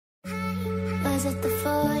Was it the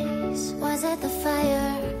voice? Was it the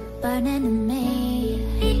fire burning in me?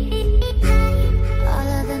 All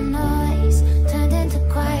of the noise turned into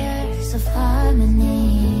choirs of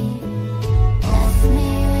harmony. Left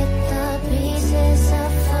me with the pieces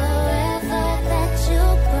of forever that you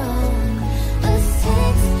broke. But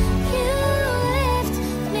since you left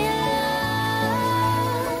me alone,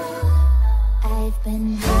 I've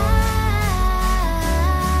been high.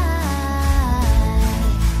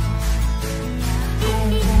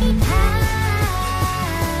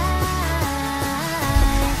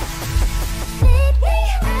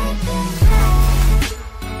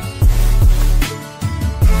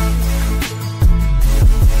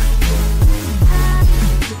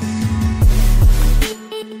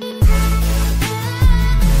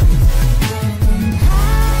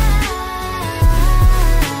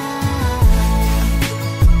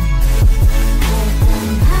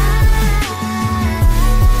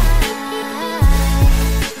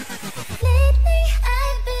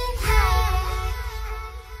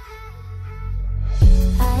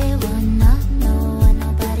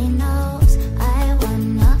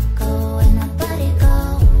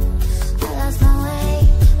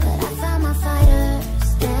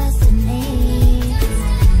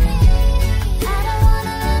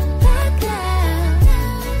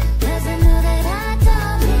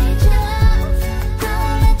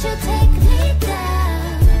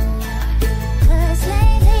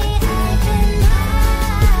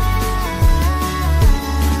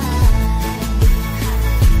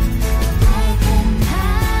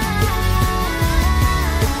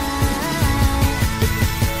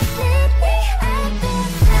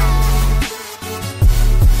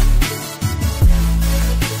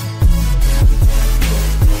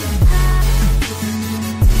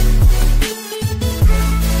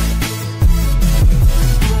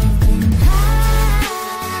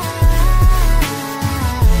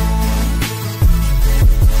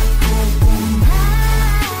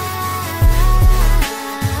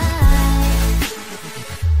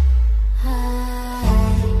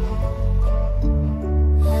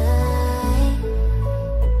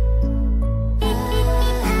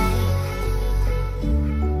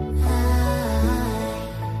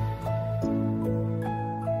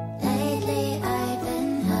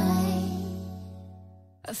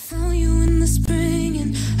 I found you in the spring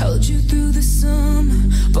and held you through the summer.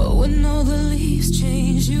 But when all the leaves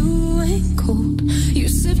change, you ain't cold. You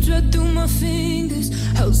slipped right through my fingers,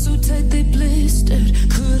 held so tight they blistered.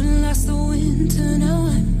 Couldn't last the winter, now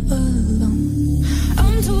I'm alone.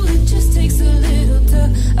 I'm told it just takes a little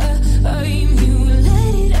time. You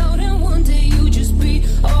let it out and one day you'll just be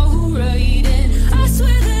alright. And I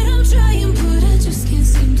swear that I'm trying, but I just can't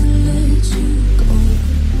seem to let you go.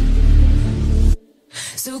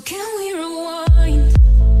 So can we rewind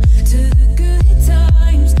to the good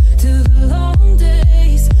times, to the long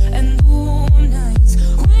days and the warm nights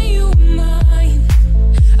when you were mine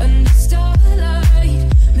under starlight,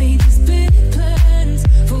 made these big plans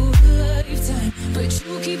for a lifetime, but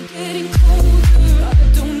you keep getting colder. I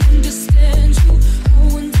don't understand you, how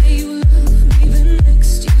one day you love me, the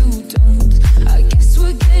next you don't. I guess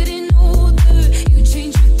we're getting older, you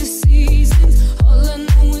change with the seasons. All I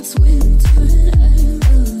know it's winter and I'm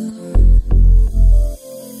alone.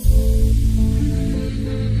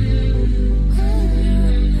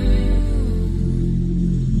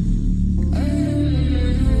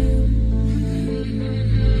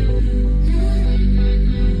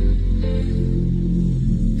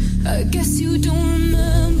 I guess you don't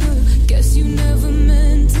remember, guess you never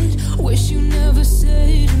meant it. Wish you never said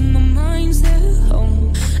it, my mind's at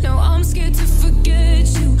home. Now I'm scared to forget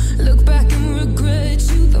you, look back and regret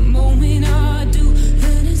you. The moment I do,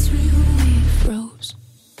 then it's real, we froze.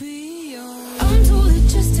 I'm told it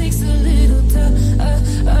just takes a little time.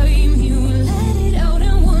 You let it out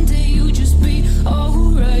and one day you'll just be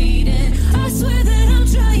alright. And I swear that I'm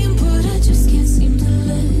trying, but I just can't seem to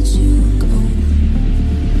let you go.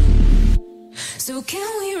 So can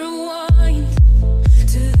we rewind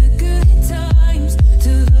to the good times,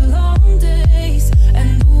 to the long days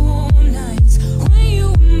and the warm nights when you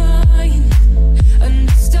were mine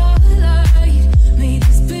under starlight, made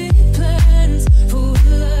these big plans for a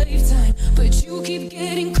lifetime, but you keep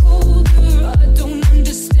getting colder. I don't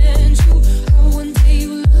understand you, how one day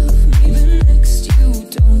you love me, the next you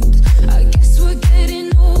don't. I guess we're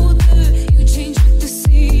getting older, you change with the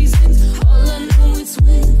seasons. All I know it's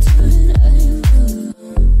winter and I'm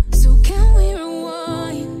alone. So can we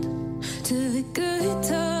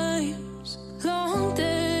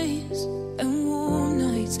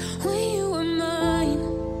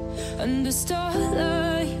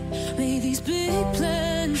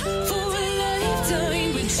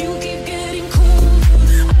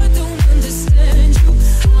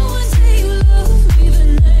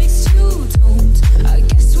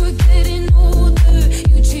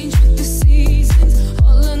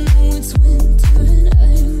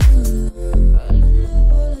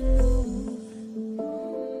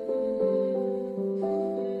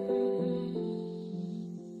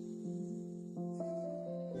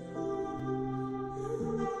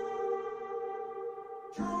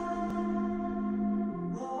I'm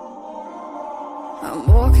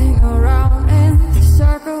walking around in the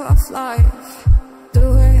circle of life,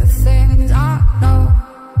 doing the things I know,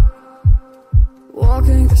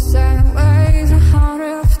 walking the same ways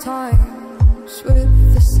 100 times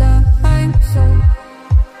with the same soul.